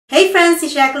friends,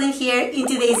 it's Jacqueline here. In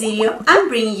today's video, I'm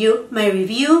bringing you my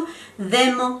review,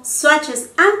 demo,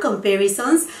 swatches, and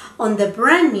comparisons on the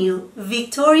brand new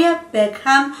Victoria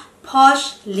Beckham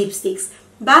Posh lipsticks.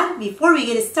 But before we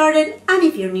get started, and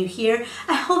if you're new here,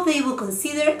 I hope that you will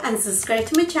consider and subscribe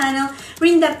to my channel,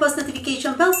 ring that post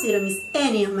notification bell so you don't miss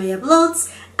any of my uploads,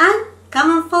 and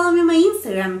come and follow me on my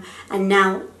Instagram. And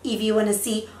now, if you want to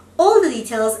see all the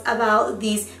details about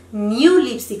these new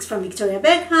lipsticks from Victoria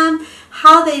Beckham,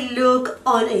 how they look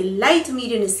on a light to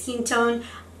medium skin tone,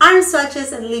 arm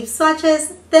swatches and lip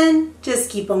swatches, then just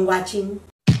keep on watching.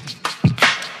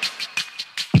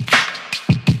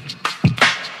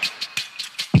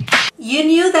 You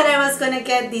knew that I was gonna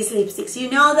get these lipsticks. You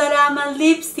know that I'm a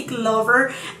lipstick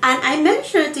lover, and I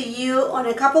mentioned to you on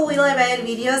a couple BLVD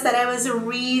videos that I was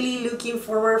really looking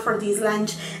forward for this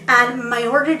launch, and my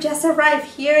order just arrived.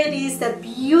 Here it is, the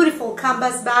beautiful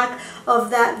canvas bag of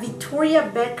the Victoria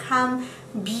Beckham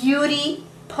Beauty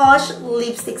Posh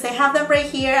lipsticks. I have them right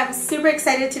here. I'm super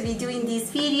excited to be doing this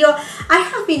video. I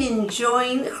have been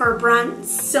enjoying her brand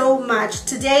so much.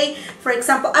 Today, for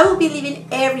example, I will be leaving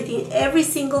every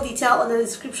single detail on the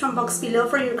description box below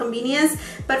for your convenience.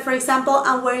 But for example,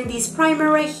 I'm wearing this primer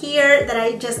right here that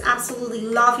I just absolutely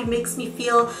love. It makes me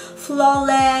feel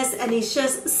flawless and it's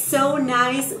just so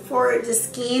nice for the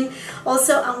skin.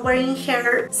 Also, I'm wearing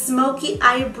her Smoky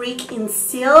Eye Brick in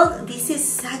Silk. This is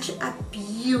such a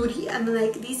beauty. I'm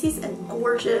like, this is a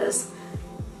gorgeous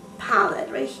palette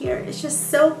right here. It's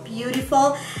just so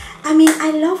beautiful. I mean,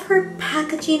 I love her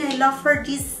packaging, I love her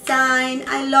design,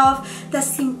 I love the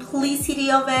simplicity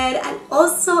of it, and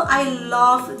also I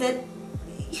love that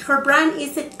her brand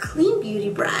is a clean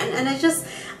beauty brand, and I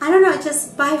don't know, I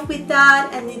just vibe with that.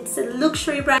 And it's a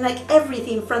luxury brand, like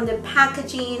everything from the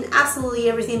packaging, absolutely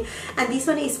everything. And this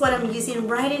one is what I'm using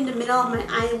right in the middle of my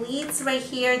eyelids right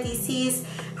here. This is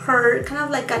her kind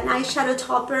of like an eyeshadow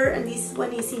topper, and this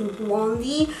one is in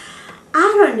Blondie.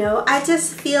 I don't know, I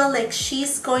just feel like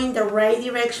she's going the right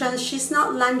direction. She's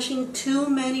not launching too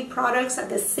many products at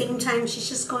the same time. She's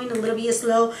just going a little bit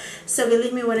slow. So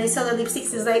believe me, when I saw the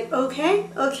lipsticks, it's like, okay,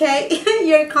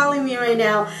 you're calling me right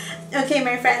now. Okay,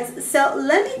 my friends, so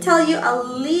let me tell you a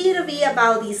little bit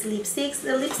about these lipsticks.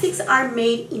 The lipsticks are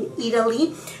made in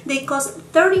Italy. They cost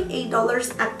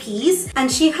 $38 a piece,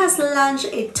 and she has launched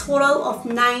a total of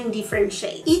 9 different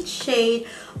shades. Each shade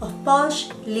of Posh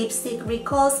lipstick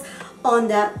recalls on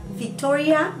the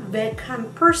Victoria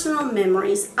Beckham Personal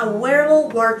Memories, a wearable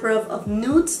wardrobe of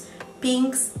nudes,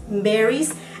 pinks,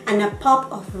 berries, and a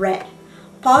pop of red.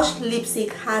 Posh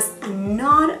lipstick has a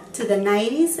nod to the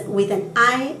 90s with an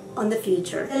eye on the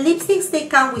future. The lipsticks, they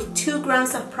come with 2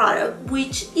 grams of product,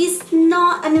 which is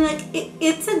not, I mean, like,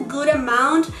 it's a good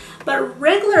amount, but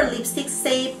regular lipsticks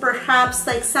say perhaps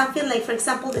like something like, for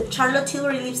example, the Charlotte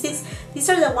Tilbury lipsticks. These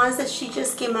are the ones that she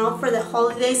just came out for the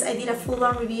holidays. I did a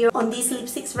full-on review on these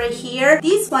lipsticks right here.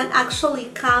 This one actually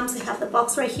comes, I have the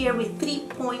box right here, with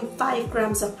 3.5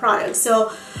 grams of product.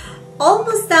 So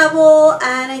almost double,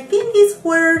 and I think these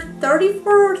were $34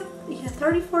 or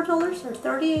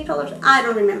 $38, I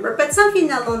don't remember, but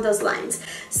something along those lines.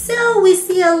 So we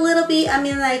see a little bit, I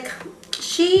mean, like,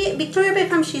 Victoria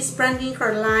Beckham, she's branding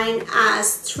her line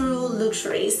as true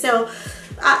luxury. So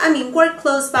I mean, we're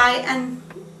close by, and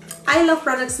I love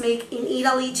products made in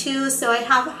Italy too, so I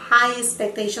have high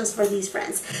expectations for these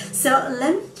friends. So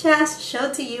let me just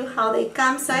show to you how they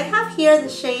come. So I have here the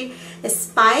shade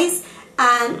Spice,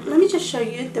 and let me just show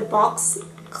you the box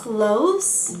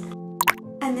close,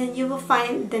 and then you will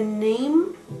find the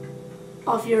name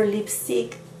of your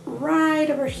lipstick right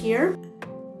over here.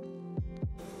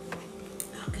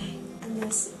 Okay, and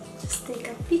let's just take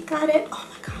a peek at it. Oh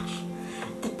my gosh,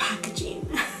 the packaging.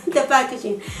 The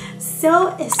packaging,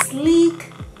 so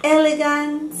sleek,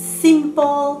 elegant,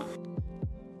 simple,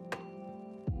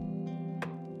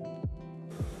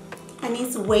 and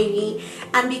it's wavy.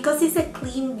 And because it's a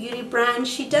clean beauty brand,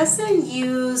 she doesn't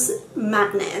use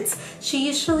magnets. She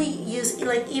usually uses,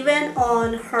 like, even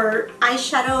on her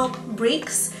eyeshadow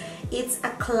bricks, it's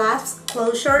a clasp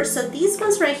closure. So these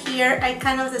ones right here are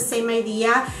kind of the same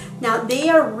idea. Now they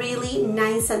are really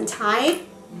nice and tight.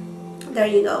 There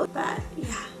you go. But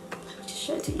yeah, let me just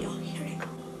show it to you. Here we go.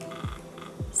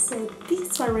 So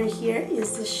this one right here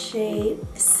is the shade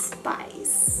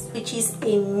Spice, which is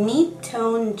a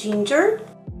mid-tone ginger.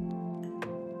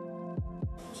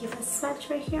 Give a swatch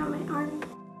right here on my arm.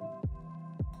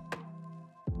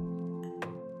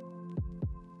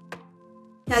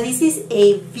 Now this is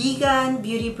a vegan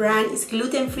beauty brand. It's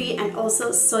gluten-free and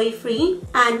also soy-free.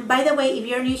 And by the way, if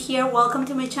you're new here, welcome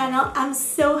to my channel. I'm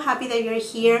so happy that you're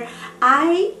here.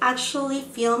 I actually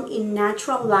film in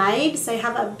natural light, so I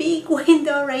have a big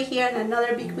window right here and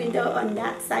another big window on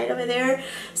that side over there.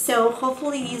 So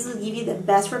hopefully this will give you the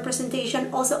best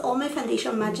representation. Also, all my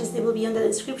foundation matches, they will be on the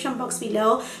description box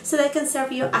below, so that can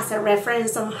serve you as a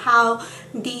reference on how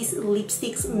these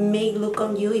lipsticks may look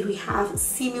on you if we have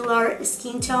similar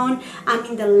skin tone. I'm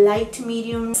in the light to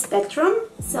medium spectrum,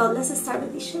 so let's start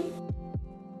with this shade.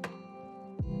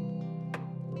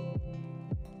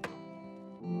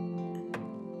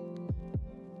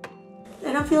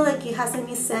 I don't feel like it has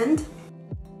any scent.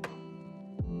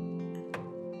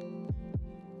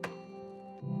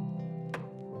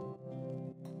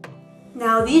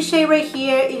 Now this shade right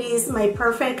here, it is my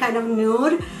perfect kind of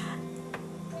nude.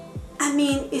 I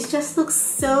mean, it just looks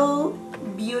so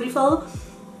beautiful.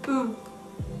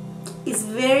 It's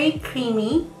very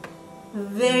creamy,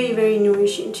 very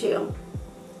nourishing too.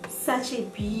 Such a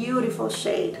beautiful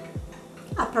shade,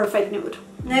 a perfect nude.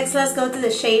 Next, let's go to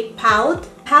the shade Pout.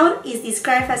 Pout is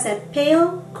described as a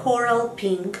pale coral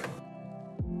pink.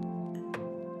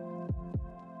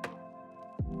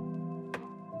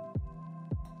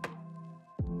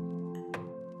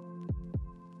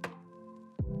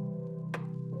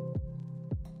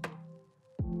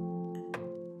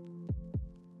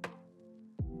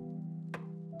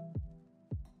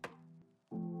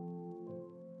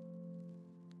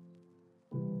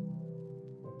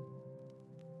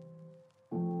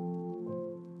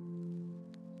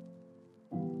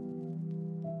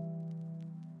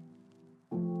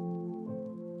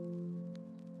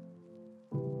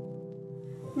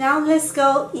 Now let's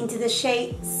go into the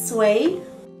shade Sway.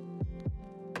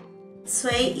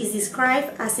 Sway is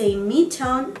described as a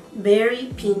mid-tone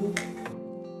berry pink.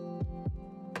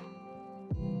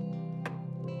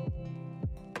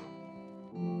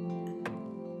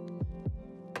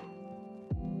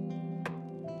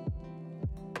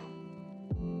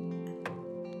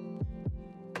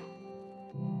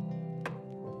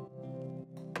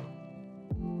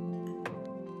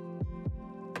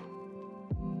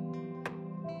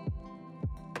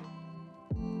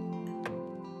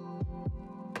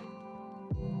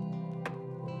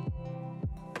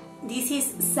 This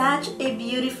is such a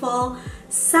beautiful,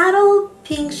 subtle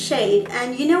pink shade,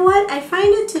 and you know what? I find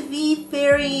it to be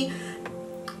very,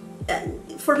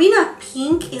 for being a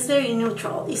pink, it's very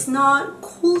neutral. It's not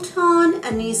cool tone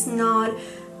and it's not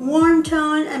warm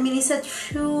tone. I mean, it's a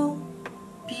true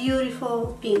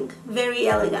beautiful pink, very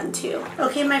elegant too.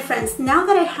 Okay, my friends, now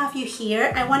that I have you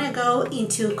here, I want to go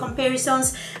into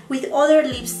comparisons with other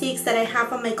lipsticks that I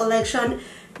have on my collection.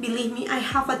 Believe me, I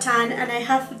have a ton, and I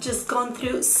have just gone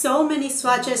through so many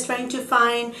swatches trying to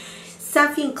find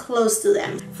something close to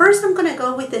them. First, I'm gonna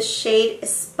go with the shade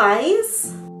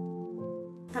Spice.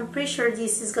 I'm pretty sure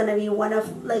this is gonna be one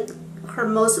of like her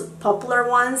most popular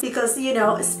ones because, you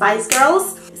know, Spice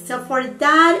Girls. So for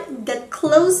that, the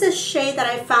closest shade that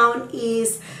I found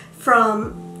is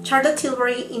from Charlotte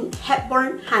Tilbury in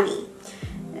Hepburn Honey.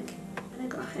 Okay, I'm gonna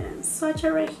go ahead and swatch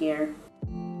it right here.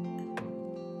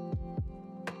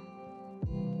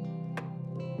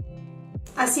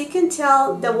 As you can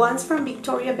tell, the ones from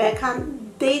Victoria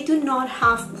Beckham, they do not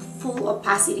have full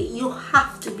opacity. You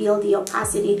have to build the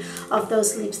opacity of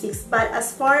those lipsticks. But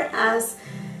as far as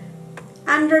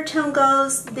undertone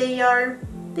goes, they are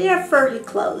fairly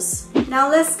close. Now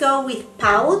let's go with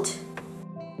Pout.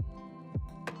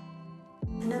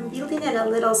 And I'm building it a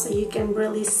little so you can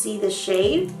really see the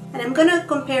shade. And I'm gonna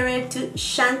compare it to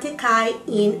Chantecaille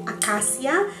in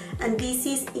Acacia. And this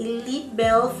is a lip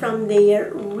bell from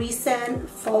their recent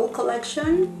fall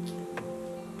collection.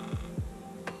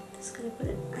 Just gonna put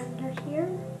it under here.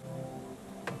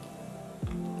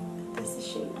 That's the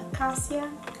shade Acacia.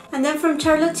 And then from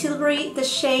Charlotte Tilbury, the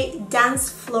shade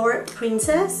Dance Floor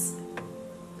Princess.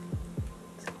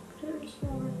 Just put it right here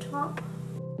over top.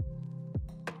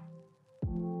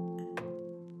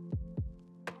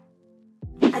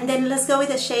 And then let's go with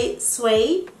the shade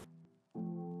Sway.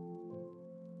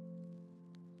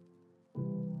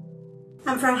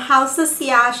 And from House of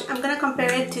Sillage, I'm going to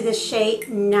compare it to the shade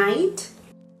Night.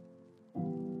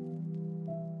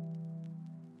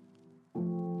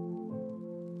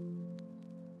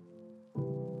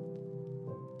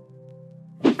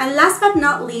 And last but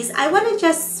not least, I want to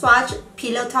just swatch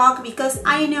Pillow Talk because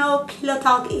I know Pillow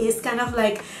Talk is kind of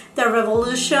like the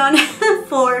revolution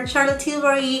for Charlotte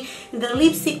Tilbury. In the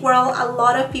lipstick world, a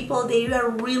lot of people, they are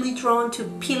really drawn to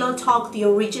Pillow Talk, the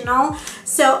original.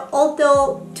 So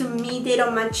although to me they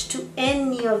don't match to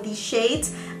any of these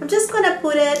shades, I'm just going to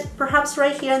put it perhaps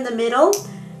right here in the middle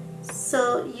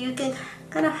so you can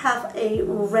kind of have a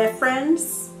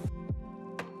reference.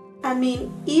 I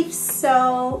mean, if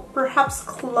so, perhaps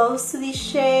close to this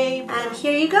shade. And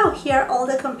here you go, here are all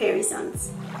the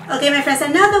comparisons. Okay, my friends,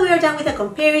 and now that we are done with the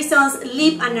comparisons,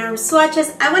 lip and arm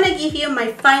swatches, I want to give you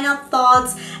my final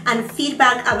thoughts and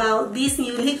feedback about these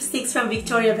new lipsticks from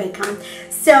Victoria Beckham.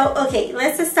 So, okay,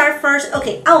 let's start first.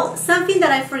 Okay, oh, something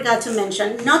that I forgot to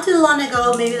mention. Not too long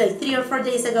ago, maybe like 3 or 4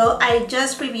 days ago, I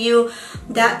just reviewed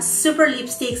the super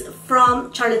lipsticks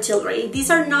from Charlotte Tilbury. These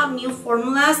are not new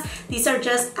formulas. These are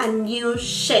just a new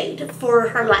shade for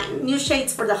her line, new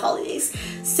shades for the holidays.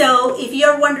 So, if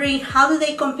you're wondering how do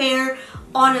they compare,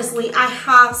 honestly, I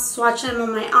have swatched them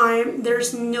on my arm.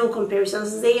 There's no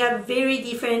comparisons. They are very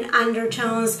different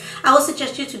undertones. I will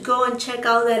suggest you to go and check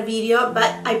out that video,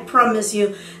 but I promise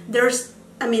you, there's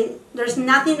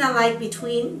nothing alike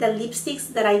between the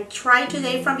lipsticks that I tried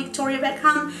today from Victoria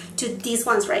Beckham to these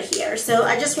ones right here. So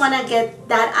I just want to get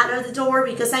that out of the door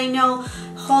because I know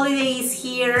holiday is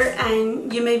here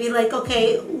and you may be like,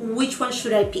 okay, which one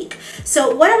should I pick?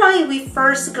 So what about if we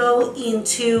first go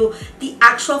into the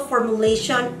actual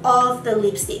formulation of the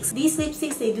lipsticks? These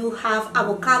lipsticks, they do have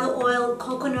avocado oil,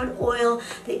 coconut oil.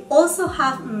 They also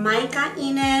have mica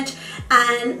in it,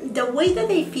 and the way that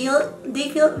they feel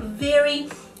very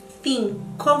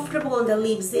thin, comfortable on the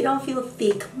lips. They don't feel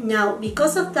thick. Now,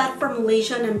 because of that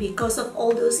formulation and because of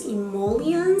all those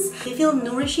emollients, they feel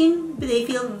nourishing, they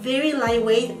feel very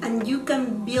lightweight, and you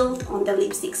can build on the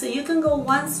lipstick. So you can go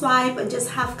one swipe and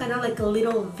just have kind of like a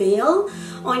little veil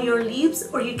on your lips,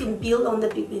 or you can build on the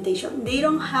pigmentation. They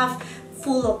don't have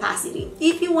full opacity.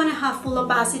 If you want to have full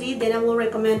opacity, then I will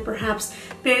recommend perhaps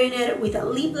pairing it with a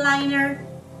lip liner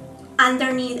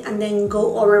underneath and then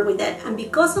go over with it. And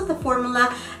because of the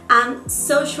formula, I'm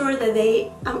so sure that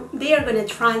they are going to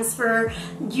transfer.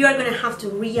 You're going to have to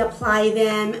reapply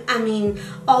them. I mean,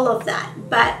 all of that.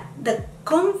 But the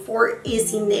comfort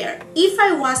is in there. If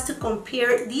I was to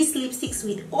compare these lipsticks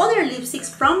with other lipsticks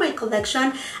from my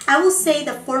collection, I will say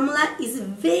the formula is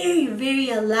very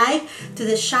alike to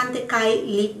the Chantecaille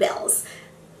lip bells,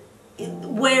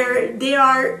 where they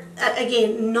are,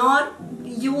 again,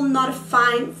 you will not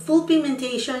find full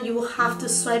pigmentation. You will have to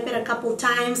swipe it a couple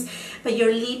times, but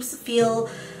your lips feel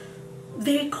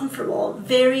very comfortable,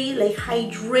 very like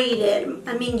hydrated.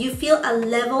 I mean, you feel a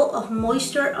level of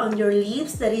moisture on your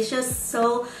lips that is just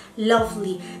so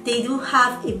lovely. They do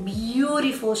have a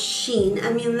beautiful sheen.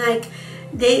 I mean, like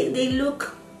they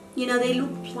look, you know, they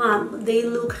look plump, they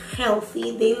look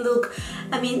healthy, they look,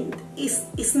 I mean,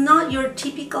 it's not your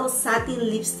typical satin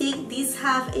lipstick. These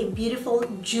have a beautiful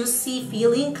juicy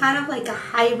feeling, kind of like a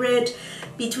hybrid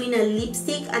between a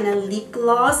lipstick and a lip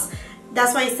gloss.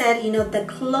 That's why I said, you know, the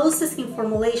closest in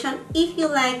formulation, if you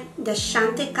like the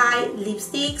Chantecaille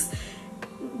lipsticks,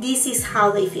 this is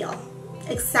how they feel.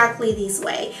 Exactly this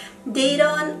way. They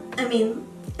don't, I mean,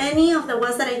 any of the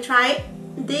ones that I tried,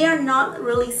 they are not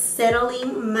really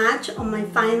settling much on my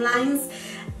fine lines.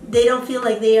 They don't feel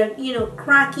like they are, you know,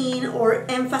 cracking or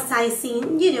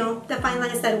emphasizing, you know, the fine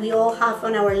lines that we all have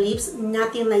on our lips.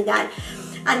 Nothing like that.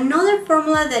 Another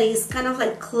formula that is kind of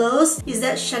like close is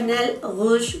that Chanel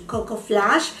Rouge Coco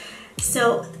Flash.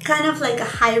 So kind of like a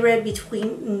hybrid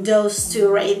between those two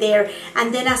right there.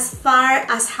 And then as far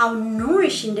as how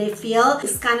nourishing they feel,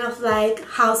 it's kind of like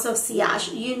House of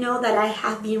Sillage. You know that I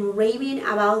have been raving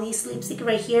about this lipstick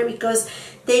right here because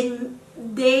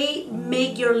they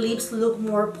make your lips look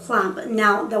more plump.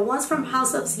 Now, the ones from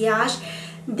House of Sillage,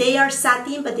 they are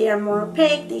satin, but they are more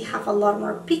opaque. They have a lot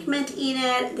more pigment in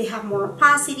it. They have more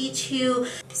opacity too.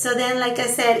 So then, like I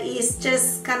said, it's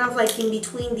just kind of like in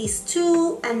between these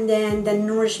two, and then the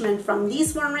nourishment from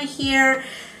this one right here.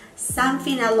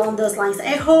 Something along those lines.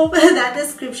 I hope that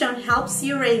description helps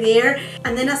you right there.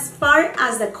 And then as far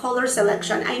as the color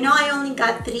selection, I know I only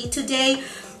got 3 today.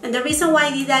 And the reason why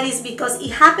I did that is because it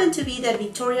happened to be that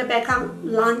Victoria Beckham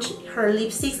launched her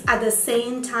lipsticks at the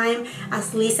same time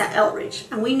as Lisa Eldridge.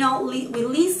 And we know with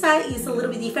Lisa is a little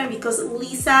bit different because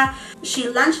Lisa, she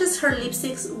launches her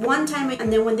lipsticks one time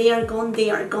and then when they are gone,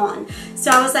 they are gone. So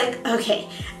I was like, okay,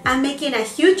 I'm making a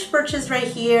huge purchase right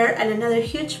here and another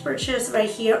huge purchase right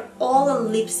here, all on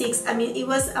lipsticks. I mean, it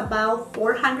was about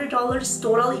 $400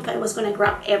 total if I was gonna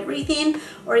grab everything,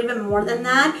 or even more than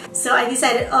that. So I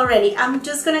decided already, I'm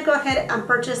just gonna go ahead and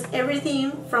purchase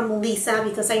everything from Lisa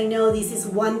because I know this is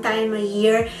one time a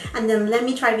year, and then let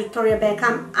me try Victoria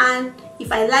Beckham, and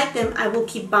if I like them, I will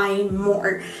keep buying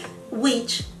more,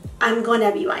 which I'm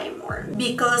gonna be buying more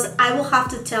because I will have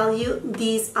to tell you,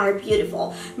 these are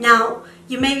beautiful. Now,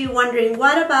 you may be wondering,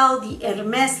 what about the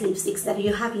Hermes lipsticks that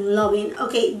you have been loving?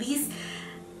 Okay, these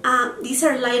These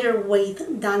are lighter weight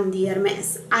than the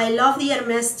Hermes. I love the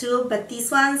Hermes too, but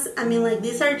these ones, I mean, like,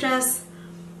 these are just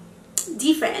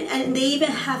different, and they even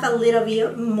have a little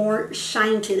bit more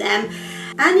shine to them.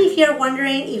 And if you're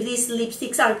wondering if these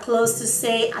lipsticks are close to,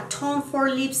 say, a Tom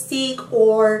Ford lipstick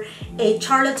or a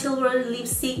Charlotte Tilbury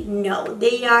lipstick, no,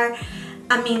 they are,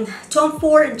 I mean, Tom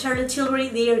Ford and Charlotte Tilbury,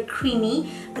 they are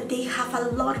creamy, but they have a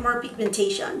lot more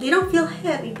pigmentation. They don't feel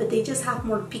heavy, but they just have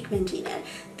more pigment in it.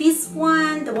 This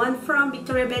one, the one from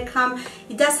Victoria Beckham,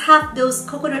 it does have those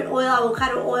coconut oil,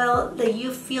 avocado oil, that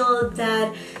you feel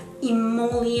that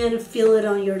emollient, feel it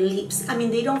on your lips. I mean,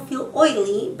 they don't feel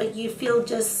oily, but you feel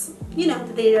just, you know,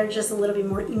 they are just a little bit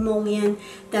more emollient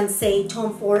than, say,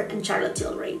 Tom Ford and Charlotte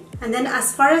Tilbury. And then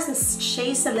as far as the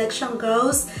shade selection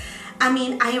goes, I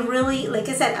mean, I really, like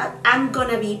I said, I'm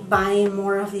gonna be buying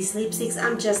more of these lipsticks.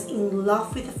 I'm just in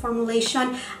love with the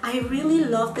formulation. I really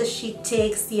love that she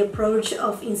takes the approach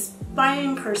of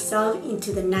inspiring herself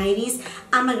into the 90s.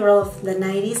 I'm a girl of the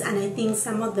 90s, and I think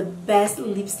some of the best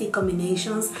lipstick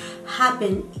combinations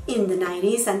happen in the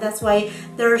 90s, and that's why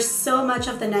there's so much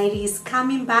of the 90s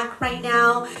coming back right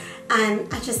now.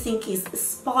 And I just think it's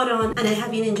spot on, and I have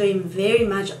been enjoying very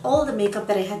much all the makeup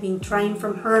that I have been trying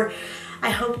from her. I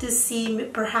hope to see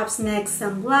perhaps next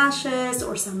some blushes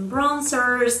or some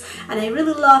bronzers, and I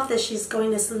really love that she's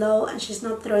going slow and she's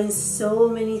not throwing so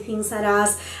many things at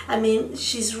us. I mean,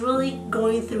 she's really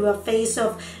going through a phase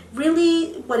of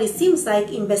really, what it seems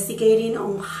like, investigating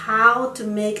on how to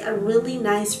make a really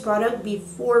nice product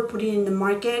before putting it in the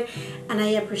market, and I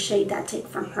appreciate that take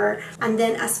from her. And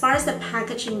then as far as the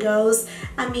packaging goes,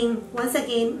 I mean, once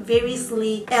again, very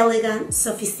sleek, elegant,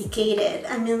 sophisticated.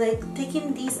 I mean, like,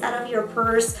 taking these out of your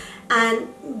purse, and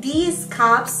these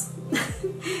cups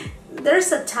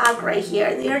there's a tag right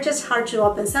here. They are just hard to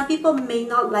open. Some people may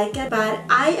not like it, but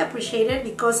I appreciate it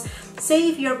because, say,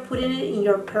 if you're putting it in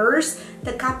your purse,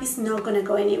 the cup is not gonna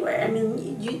go anywhere. I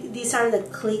mean, these are the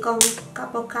click-on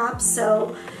couple cups,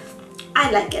 so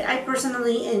I like it. I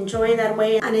personally enjoy that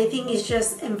way, and I think it's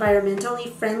just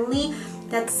environmentally friendly.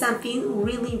 That's something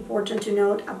really important to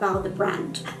note about the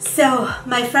brand. So,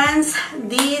 my friends,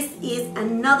 this is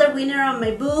another winner of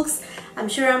my books. I'm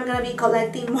sure I'm gonna be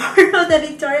collecting more of the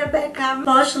Victoria Beckham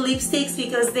Posh lipsticks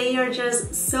because they are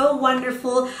just so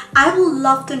wonderful. I would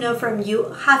love to know from you,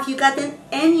 have you gotten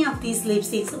any of these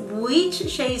lipsticks? Which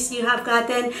shades you have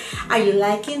gotten? Are you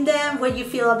liking them? What you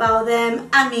feel about them?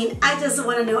 I mean, I just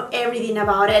want to know everything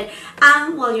about it.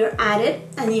 And while you're at it,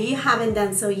 and if you haven't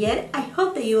done so yet, I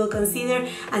hope that you will consider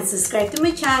and subscribe to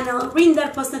my channel, ring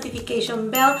that post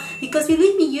notification bell, because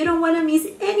believe me, you don't want to miss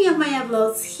any of my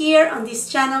uploads. Here on this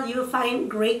channel, you will find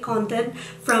great content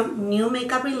from new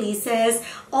makeup releases,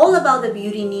 all about the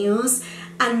beauty news,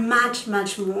 and much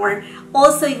more.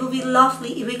 Also, it would be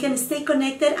lovely if we can stay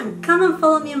connected and come and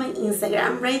follow me on my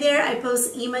Instagram. Right there, I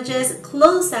post images,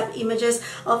 close-up images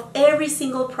of every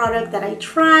single product that I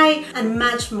try, and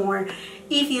much more.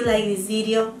 If you like this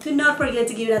video, do not forget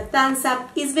to give it a thumbs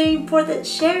up. It's very important.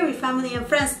 Share it with family and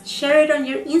friends. Share it on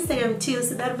your Instagram too,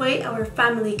 so that way our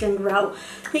family can grow.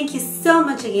 Thank you so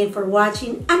much again for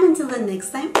watching, and until the next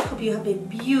time, I hope you have a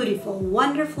beautiful,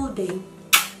 wonderful day.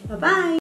 Bye-bye.